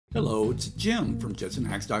Hello, it's Jim from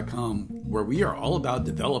JetsonHacks.com, where we are all about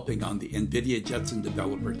developing on the NVIDIA Jetson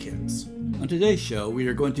developer kits. On today's show, we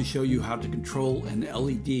are going to show you how to control an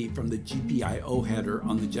LED from the GPIO header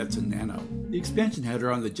on the Jetson Nano. The expansion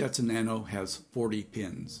header on the Jetson Nano has 40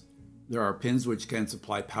 pins. There are pins which can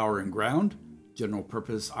supply power and ground, general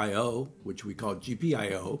purpose I/O, which we call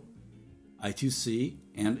GPIO, I2C,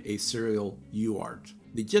 and a serial UART.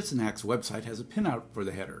 The JetsonHacks website has a pinout for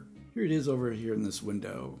the header. Here it is over here in this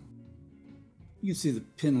window. You can see the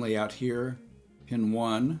pin layout here. Pin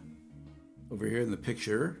 1 over here in the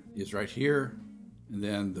picture is right here, and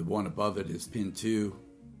then the one above it is pin 2,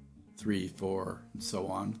 3, 4, and so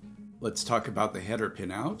on. Let's talk about the header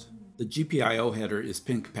pinout. The GPIO header is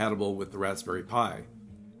pin compatible with the Raspberry Pi.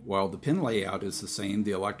 While the pin layout is the same,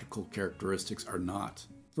 the electrical characteristics are not.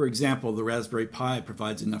 For example, the Raspberry Pi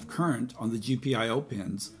provides enough current on the GPIO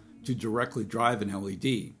pins to directly drive an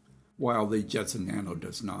LED, while the Jetson Nano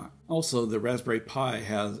does not. Also, the Raspberry Pi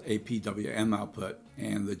has a PWM output,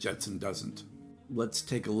 and the Jetson doesn't. Let's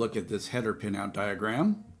take a look at this header pinout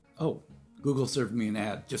diagram. Oh, Google served me an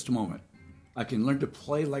ad. Just a moment. I can learn to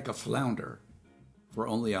play like a flounder for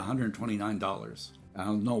only $129. I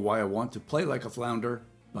don't know why I want to play like a flounder,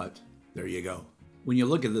 but there you go. When you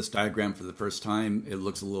look at this diagram for the first time, it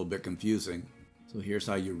looks a little bit confusing. So here's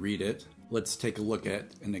how you read it. Let's take a look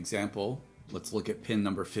at an example. Let's look at pin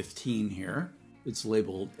number 15 here. It's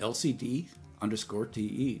labeled LCD_TE.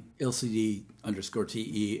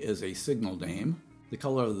 LCD_TE is a signal name. The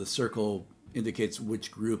color of the circle indicates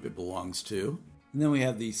which group it belongs to. And then we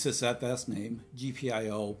have the sysfs name,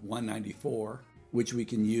 GPIO 194, which we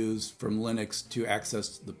can use from Linux to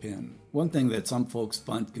access the pin. One thing that some folks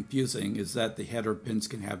find confusing is that the header pins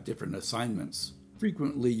can have different assignments.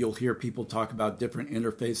 Frequently, you'll hear people talk about different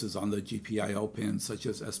interfaces on the GPIO pins, such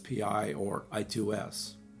as SPI or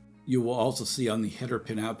I2S. You will also see on the header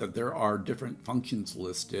pinout that there are different functions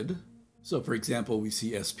listed. So for example, we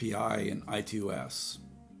see SPI and I2S.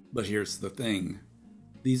 But here's the thing.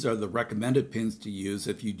 These are the recommended pins to use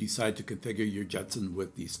if you decide to configure your Jetson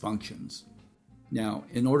with these functions. Now,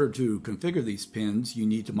 in order to configure these pins, you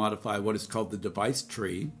need to modify what is called the device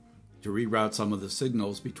tree to reroute some of the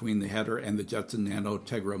signals between the header and the Jetson Nano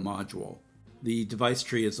Tegra module. The device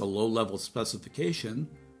tree is a low-level specification,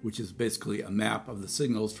 which is basically a map of the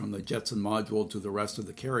signals from the Jetson module to the rest of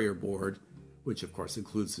the carrier board, which of course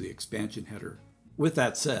includes the expansion header. With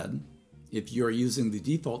that said, if you're using the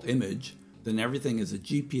default image, then everything is a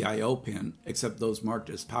GPIO pin except those marked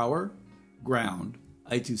as power, ground,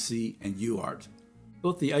 I2C, and UART.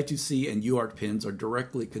 Both the I2C and UART pins are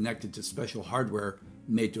directly connected to special hardware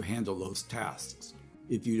made to handle those tasks.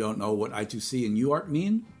 If you don't know what I2C and UART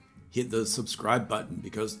mean, hit the subscribe button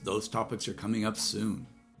because those topics are coming up soon.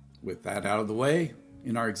 With that out of the way,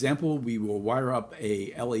 in our example, we will wire up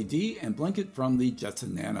a LED and blink it from the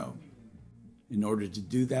Jetson Nano. In order to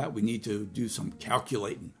do that, we need to do some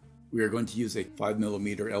calculating. We are going to use a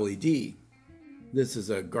 5mm LED. This is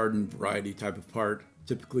a garden variety type of part.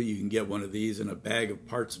 Typically, you can get one of these in a bag of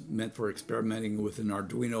parts meant for experimenting with an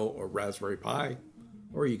Arduino or Raspberry Pi,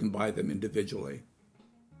 or you can buy them individually.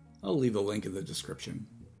 I'll leave a link in the description.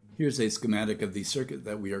 Here's a schematic of the circuit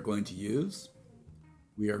that we are going to use.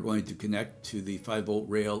 We are going to connect to the 5-volt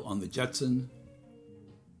rail on the Jetson,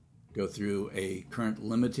 go through a current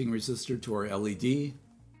limiting resistor to our LED.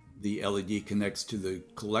 The LED connects to the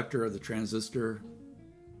collector of the transistor.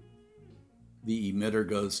 The emitter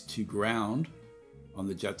goes to ground on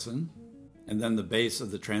the Jetson, and then the base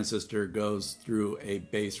of the transistor goes through a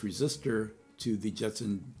base resistor to the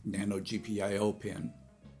Jetson Nano GPIO pin.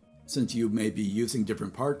 Since you may be using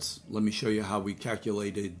different parts, let me show you how we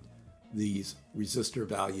calculated these resistor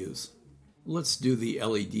values. Let's do the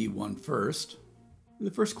LED one first.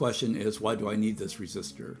 The first question is, why do I need this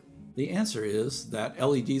resistor? The answer is that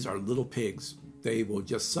LEDs are little pigs. They will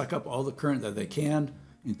just suck up all the current that they can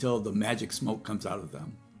until the magic smoke comes out of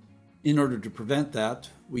them. In order to prevent that,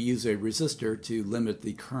 we use a resistor to limit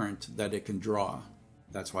the current that it can draw.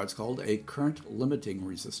 That's why it's called a current limiting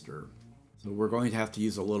resistor. So we're going to have to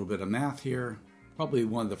use a little bit of math here. Probably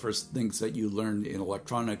one of the first things that you learned in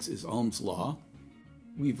electronics is Ohm's law.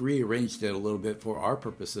 We've rearranged it a little bit for our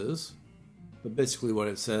purposes, but basically what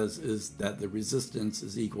it says is that the resistance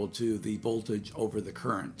is equal to the voltage over the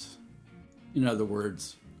current. In other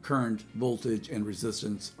words, current, voltage, and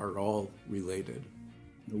resistance are all related.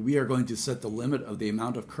 We are going to set the limit of the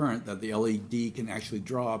amount of current that the LED can actually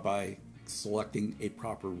draw by selecting a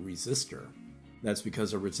proper resistor. That's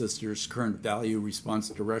because a resistor's current value responds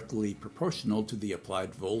directly proportional to the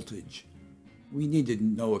applied voltage. We need to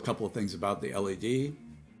know a couple of things about the LED.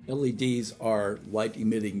 LEDs are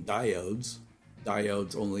light-emitting diodes.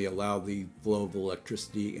 Diodes only allow the flow of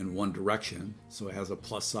electricity in one direction, so it has a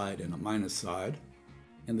plus side and a minus side.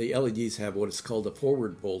 And the LEDs have what is called a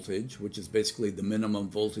forward voltage, which is basically the minimum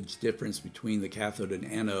voltage difference between the cathode and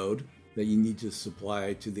anode that you need to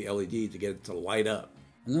supply to the LED to get it to light up.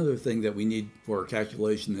 Another thing that we need for our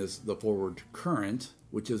calculation is the forward current,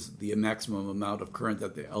 which is the maximum amount of current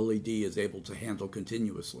that the LED is able to handle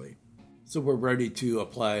continuously. So we're ready to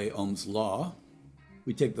apply Ohm's law.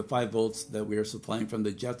 We take the 5 volts that we are supplying from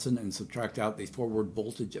the Jetson and subtract out the forward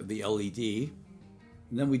voltage of the LED.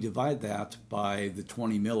 And then we divide that by the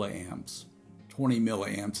 20 milliamps. 20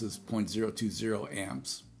 milliamps is 0.020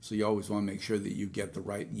 amps. So you always want to make sure that you get the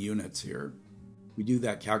right units here. We do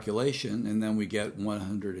that calculation and then we get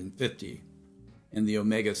 150. And the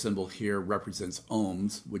omega symbol here represents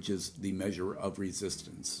ohms, which is the measure of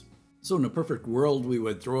resistance. So in a perfect world, we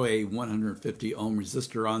would throw a 150 ohm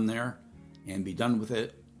resistor on there and be done with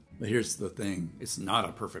it. But here's the thing, it's not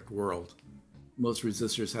a perfect world. Most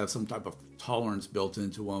resistors have some type of tolerance built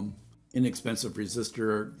into them. Inexpensive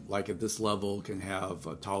resistor, like at this level, can have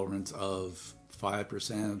a tolerance of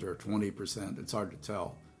 5% or 20%. It's hard to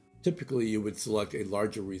tell. Typically, you would select a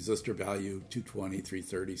larger resistor value, 220,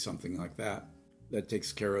 330, something like that. That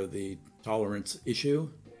takes care of the tolerance issue.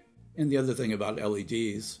 And the other thing about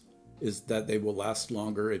LEDs is that they will last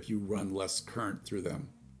longer if you run less current through them.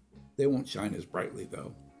 They won't shine as brightly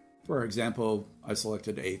though. For example, I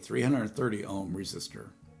selected a 330 ohm resistor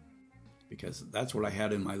because that's what I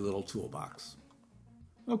had in my little toolbox.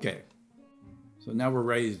 Okay, so now we're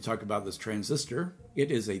ready to talk about this transistor.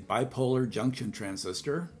 It is a bipolar junction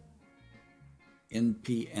transistor,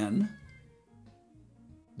 NPN.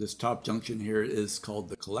 This top junction here is called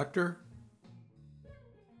the collector.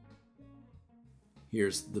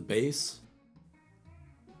 Here's the base.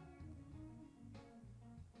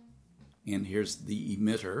 And here's the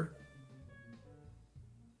emitter.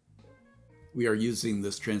 We are using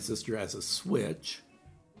this transistor as a switch.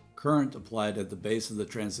 Current applied at the base of the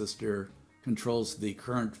transistor controls the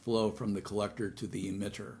current flow from the collector to the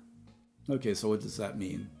emitter. Okay, so what does that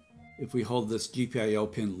mean? If we hold this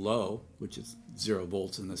GPIO pin low, which is 0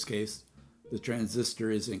 volts in this case, the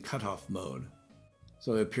transistor is in cutoff mode.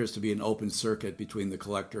 So it appears to be an open circuit between the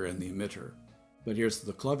collector and the emitter. But here's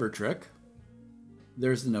the clever trick.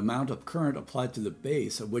 There's an amount of current applied to the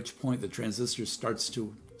base, at which point the transistor starts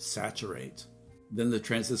to saturate. Then the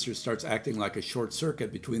transistor starts acting like a short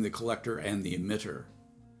circuit between the collector and the emitter.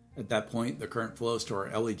 At that point, the current flows to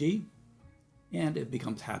our LED, and it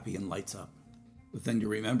becomes happy and lights up. The thing to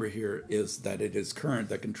remember here is that it is current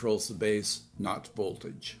that controls the base, not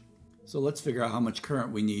voltage. So let's figure out how much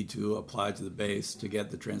current we need to apply to the base to get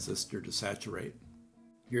the transistor to saturate.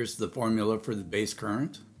 Here's the formula for the base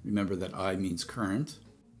current. Remember that I means current.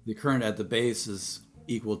 The current at the base is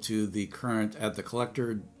equal to the current at the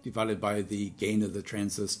collector divided by the gain of the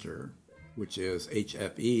transistor, which is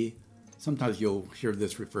HFE. Sometimes you'll hear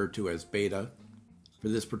this referred to as beta. For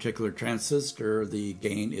this particular transistor, the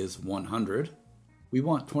gain is 100. We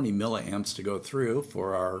want 20 milliamps to go through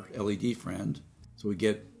for our LED friend, so we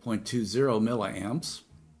get 0.20 milliamps,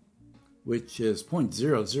 which is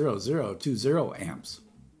 0.00020 amps.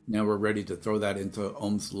 Now we're ready to throw that into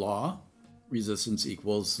Ohm's law. Resistance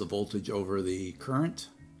equals the voltage over the current.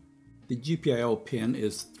 The GPIO pin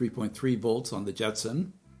is 3.3 volts on the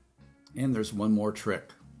Jetson. And there's one more trick.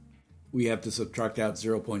 We have to subtract out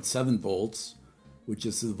 0.7 volts, which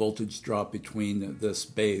is the voltage drop between this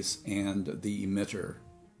base and the emitter.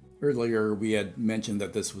 Earlier we had mentioned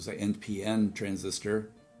that this was an NPN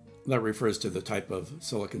transistor. That refers to the type of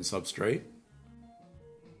silicon substrate.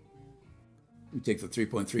 We take the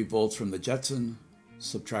 3.3 volts from the Jetson,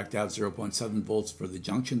 subtract out 0.7 volts for the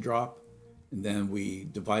junction drop, and then we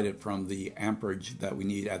divide it from the amperage that we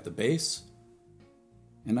need at the base.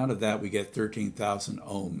 And out of that we get 13,000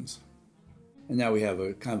 ohms. And now we have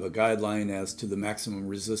a kind of a guideline as to the maximum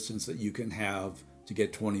resistance that you can have to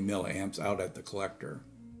get 20 milliamps out at the collector.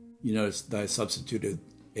 You notice that I substituted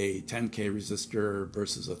a 10K resistor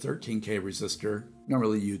versus a 13K resistor.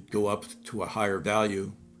 Normally you'd go up to a higher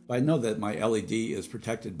value, but I know that my LED is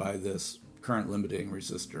protected by this current limiting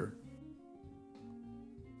resistor.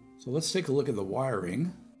 So let's take a look at the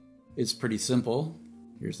wiring. It's pretty simple.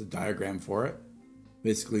 Here's the diagram for it.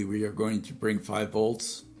 Basically, we are going to bring 5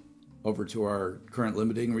 volts over to our current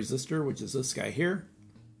limiting resistor, which is this guy here.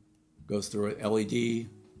 Goes through an LED,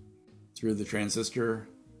 through the transistor.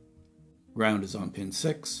 Ground is on pin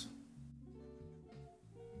 6.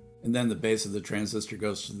 And then the base of the transistor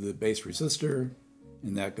goes to the base resistor,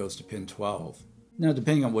 and that goes to pin 12. Now,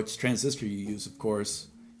 depending on which transistor you use, of course,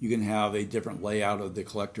 you can have a different layout of the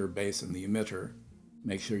collector, base, and the emitter.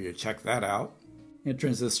 Make sure you check that out. And a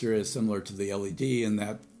transistor is similar to the LED in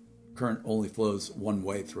that current only flows one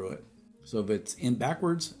way through it. So if it's in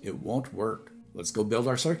backwards, it won't work. Let's go build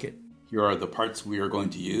our circuit. Here are the parts we are going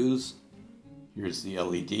to use. Here's the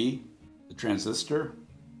LED, the transistor,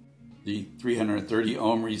 the 330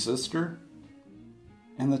 ohm resistor,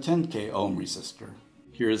 and the 10K ohm resistor.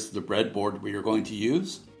 Here's the breadboard we are going to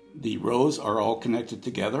use. The rows are all connected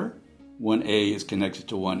together. 1A is connected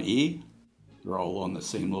to 1E. They're all on the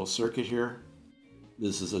same little circuit here.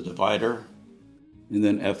 This is a divider. And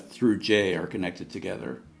then F through J are connected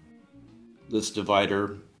together. This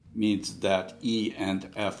divider means that E and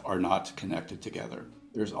F are not connected together.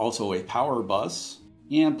 There's also a power bus,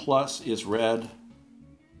 and plus is red,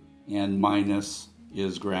 and minus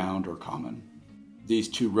is ground or common. These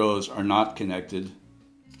two rows are not connected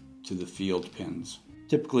to the field pins.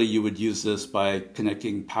 Typically you would use this by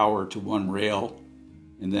connecting power to one rail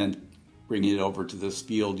and then bringing it over to this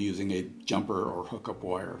field using a jumper or hookup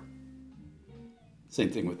wire. Same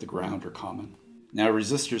thing with the ground or common. Now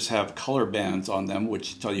resistors have color bands on them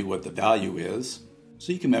which tell you what the value is.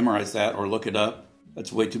 So you can memorize that or look it up.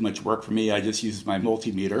 That's way too much work for me. I just use my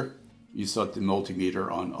multimeter. You set the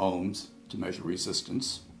multimeter on ohms to measure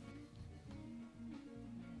resistance.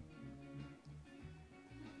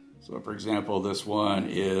 So for example, this one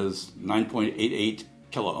is 9.88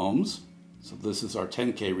 kilo ohms. So this is our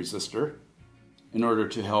 10K resistor. In order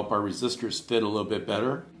to help our resistors fit a little bit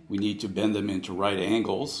better, we need to bend them into right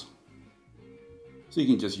angles. So you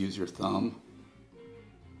can just use your thumb.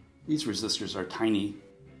 These resistors are tiny.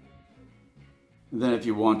 And then if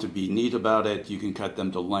you want to be neat about it, you can cut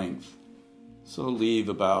them to length. So leave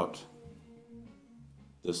about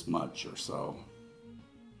this much or so.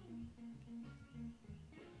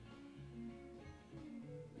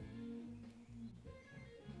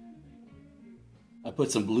 I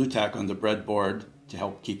put some blue tack on the breadboard to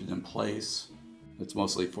help keep it in place. That's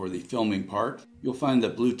mostly for the filming part. You'll find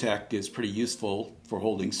that blue tack is pretty useful for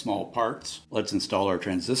holding small parts. Let's install our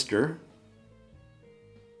transistor.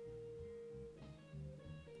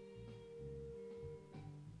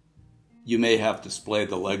 You may have to splay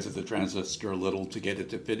the legs of the transistor a little to get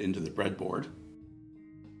it to fit into the breadboard.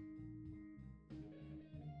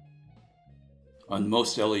 On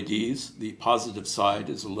most LEDs, the positive side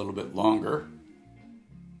is a little bit longer.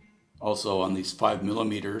 Also on these 5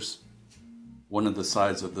 millimeters, one of the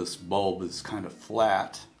sides of this bulb is kind of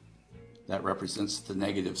flat. That represents the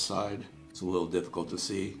negative side. It's a little difficult to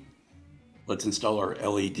see. Let's install our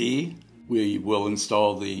LED. We will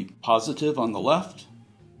install the positive on the left,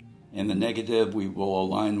 and the negative we will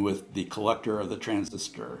align with the collector of the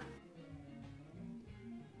transistor.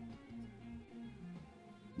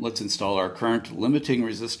 Let's install our current limiting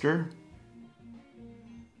resistor.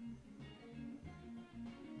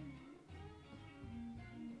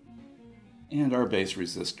 And our base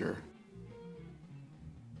resistor.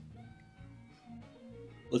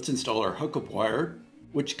 Let's install our hookup wire,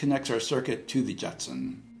 which connects our circuit to the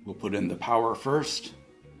Jetson. We'll put in the power first.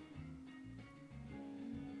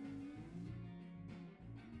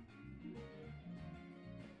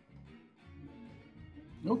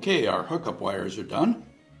 Okay, our hookup wires are done.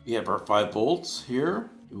 We have our 5 volts here.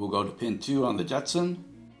 It will go to pin 2 on the Jetson.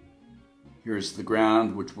 Here's the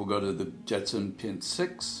ground, which will go to the Jetson pin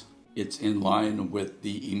 6. It's in line with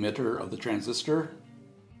the emitter of the transistor.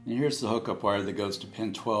 And here's the hookup wire that goes to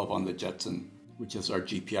pin 12 on the Jetson, which is our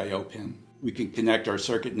GPIO pin. We can connect our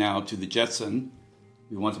circuit now to the Jetson.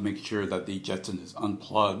 We want to make sure that the Jetson is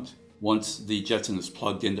unplugged. Once the Jetson is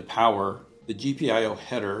plugged into power, the GPIO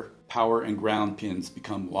header, power, and ground pins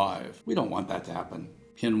become live. We don't want that to happen.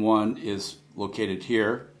 Pin 1 is located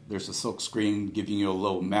here. There's a silk screen giving you a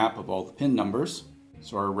little map of all the pin numbers.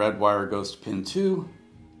 So our red wire goes to pin 2.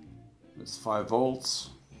 It's 5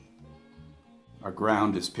 volts. Our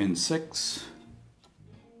ground is pin 6.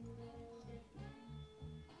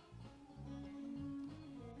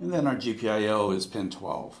 And then our GPIO is pin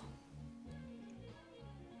 12.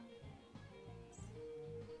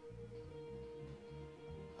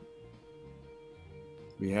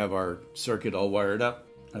 We have our circuit all wired up.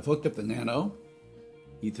 I've hooked up the Nano,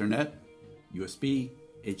 Ethernet, USB,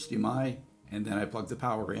 HDMI, and then I plug the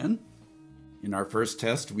power in. In our first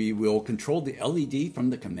test, we will control the LED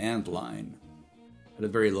from the command line. At a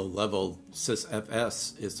very low level,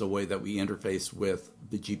 sysfs is the way that we interface with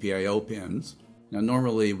the GPIO pins. Now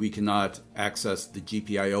normally we cannot access the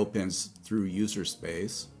GPIO pins through user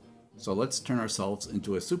space, so let's turn ourselves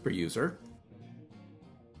into a super user.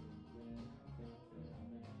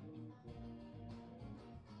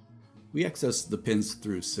 We access the pins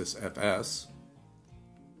through sysfs.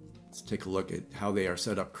 Let's take a look at how they are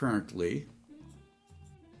set up currently.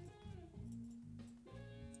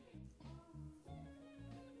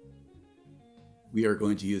 we are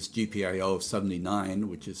going to use GPIO 79,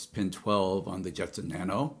 which is pin 12 on the Jetson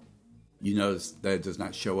Nano. You notice that it does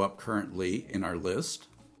not show up currently in our list.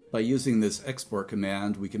 By using this export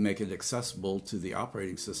command, we can make it accessible to the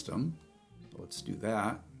operating system. Let's do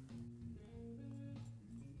that.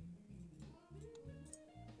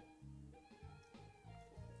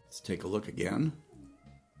 Let's take a look again.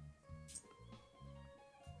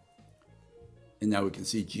 And now we can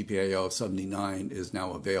see GPIO 79 is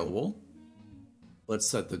now available. Let's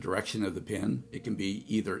set the direction of the pin. It can be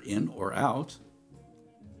either in or out.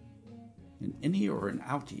 An innie or an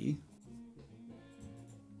outie.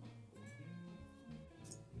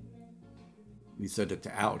 We set it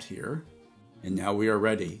to out here. And now we are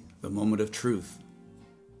ready. The moment of truth.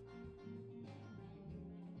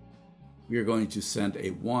 We are going to send a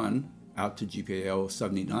 1 out to GPIO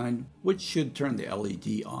 79, which should turn the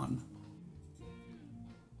LED on.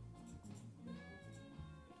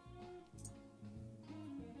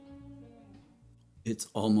 It's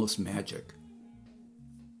almost magic.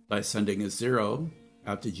 By sending a 0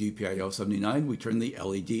 out to GPIO 79, we turn the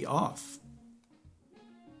LED off.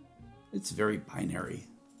 It's very binary.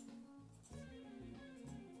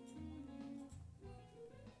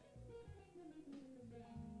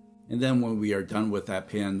 And then when we are done with that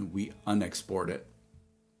pin, we unexport it.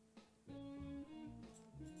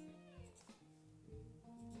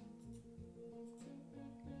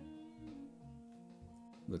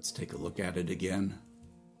 Let's take a look at it again.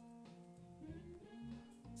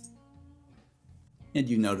 And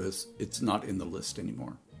you notice it's not in the list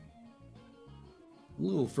anymore. A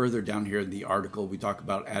little further down here in the article, we talk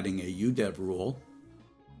about adding a UDEV rule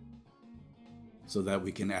so that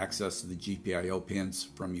we can access the GPIO pins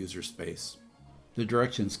from user space. The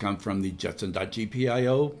directions come from the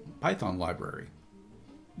Jetson.GPIO Python library.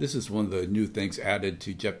 This is one of the new things added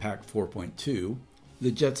to Jetpack 4.2.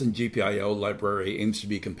 The Jetson.GPIO library aims to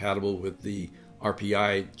be compatible with the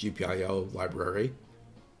RPi.GPIO library.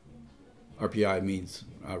 RPi means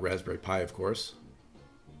Raspberry Pi, of course.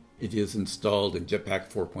 It is installed in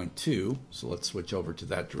Jetpack 4.2, so let's switch over to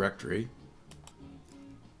that directory.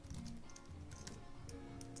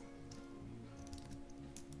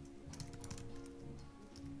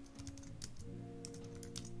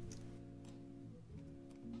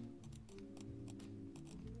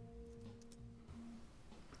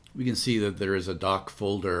 We can see that there is a doc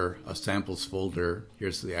folder, a samples folder.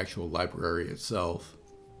 Here's the actual library itself.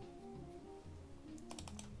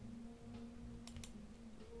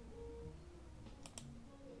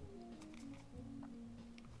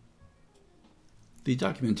 The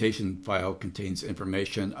documentation file contains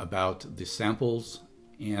information about the samples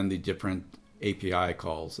and the different API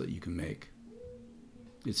calls that you can make.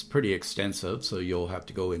 It's pretty extensive, so you'll have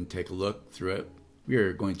to go and take a look through it. We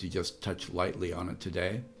are going to just touch lightly on it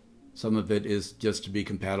today. Some of it is just to be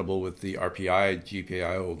compatible with the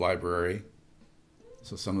RPi.GPIO library.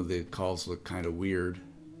 So some of the calls look kind of weird.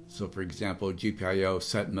 So for example, GPIO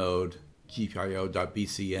set mode,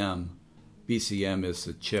 GPIO.BCM. BCM is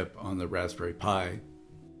the chip on the Raspberry Pi.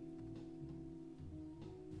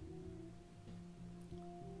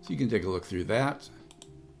 So you can take a look through that.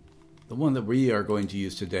 The one that we are going to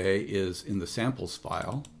use today is in the samples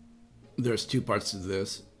file. There's two parts to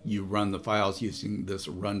this. You run the files using this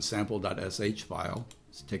runsample.sh file.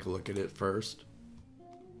 Let's take a look at it first.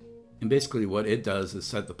 And basically what it does is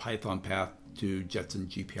set the Python path to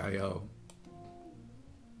Jetson.GPIO.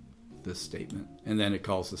 This statement. And then it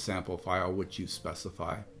calls the sample file which you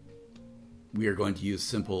specify. We are going to use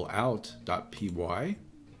simpleout.py.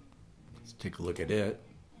 Let's take a look at it.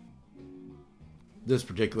 This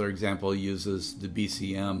particular example uses the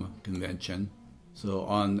BCM convention. So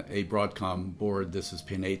on a Broadcom board, this is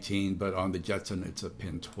pin 18, but on the Jetson, it's a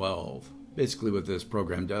pin 12. Basically what this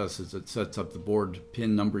program does is it sets up the board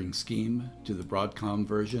pin numbering scheme to the Broadcom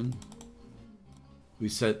version. We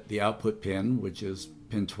set the output pin, which is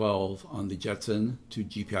pin 12 on the Jetson, to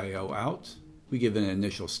GPIO out. We give an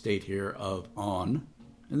initial state here of on,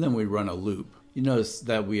 and then we run a loop. You notice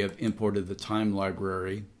that we have imported the time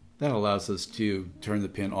library. That allows us to turn the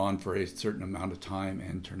pin on for a certain amount of time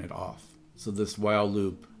and turn it off. So this while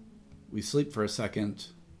loop, we sleep for a second,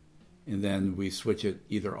 and then we switch it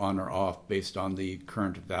either on or off based on the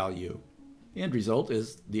current value. The end result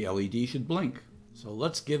is the LED should blink. So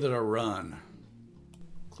let's give it a run.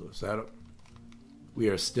 Close that up. We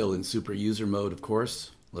are still in super user mode, of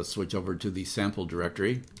course. Let's switch over to the sample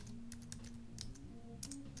directory.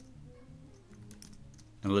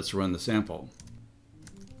 And let's run the sample.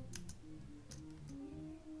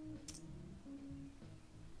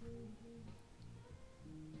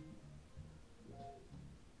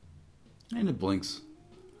 And it blinks.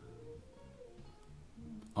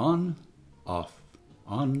 On, off,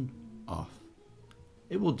 on, off.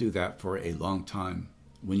 It will do that for a long time.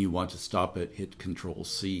 When you want to stop it, hit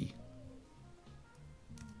Control-C.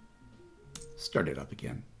 Start it up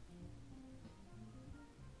again.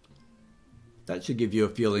 That should give you a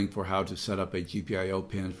feeling for how to set up a GPIO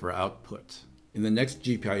pin for output. In the next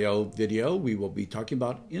GPIO video, we will be talking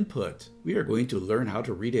about input. We are going to learn how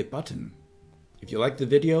to read a button. If you like the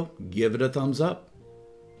video, give it a thumbs up.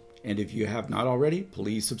 And if you have not already,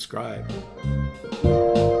 please subscribe.